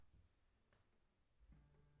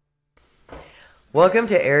Welcome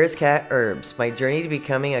to Eris Cat Herbs, my journey to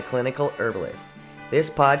becoming a clinical herbalist. This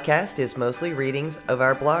podcast is mostly readings of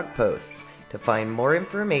our blog posts. To find more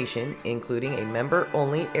information, including a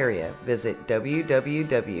member-only area, visit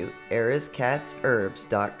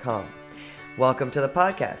www.eriscatsherbs.com. Welcome to the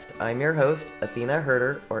podcast. I'm your host, Athena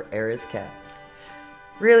Herder, or Eris Cat.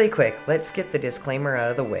 Really quick, let's get the disclaimer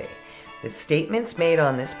out of the way. The statements made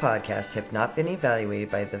on this podcast have not been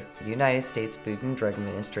evaluated by the United States Food and Drug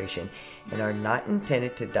Administration and are not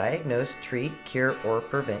intended to diagnose, treat, cure, or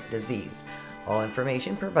prevent disease. All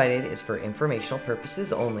information provided is for informational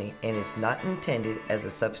purposes only and is not intended as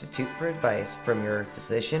a substitute for advice from your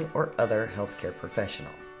physician or other healthcare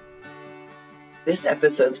professional. This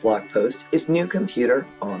episode's blog post is New Computer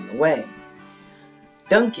on the Way.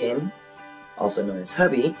 Duncan, also known as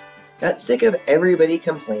Hubby, got sick of everybody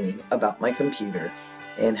complaining about my computer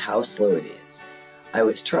and how slow it is. I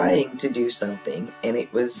was trying to do something and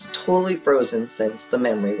it was totally frozen since the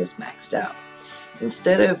memory was maxed out.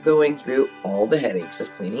 Instead of going through all the headaches of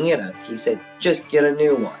cleaning it up, he said, just get a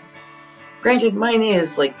new one. Granted, mine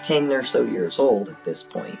is like 10 or so years old at this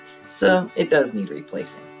point, so it does need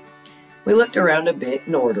replacing. We looked around a bit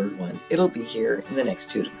and ordered one. It'll be here in the next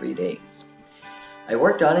 2 to 3 days. I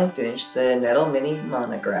worked on and finished the Nettle Mini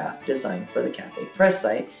monograph designed for the Cafe Press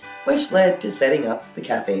site, which led to setting up the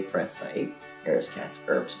Cafe Press site, Eris Cat's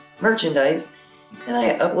Herbs merchandise, and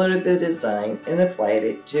I uploaded the design and applied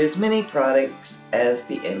it to as many products as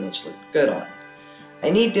the image looked good on. I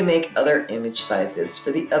need to make other image sizes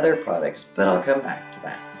for the other products, but I'll come back to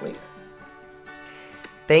that later.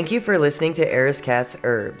 Thank you for listening to Eris Cat's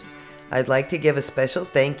Herbs. I'd like to give a special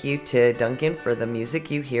thank you to Duncan for the music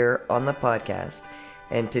you hear on the podcast,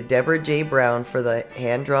 and to Deborah J. Brown for the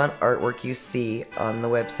hand-drawn artwork you see on the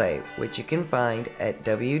website, which you can find at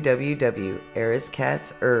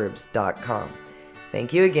www.eriscatsherbs.com.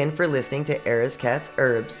 Thank you again for listening to Eris Cat's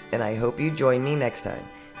Herbs, and I hope you join me next time.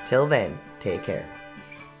 Till then, take care.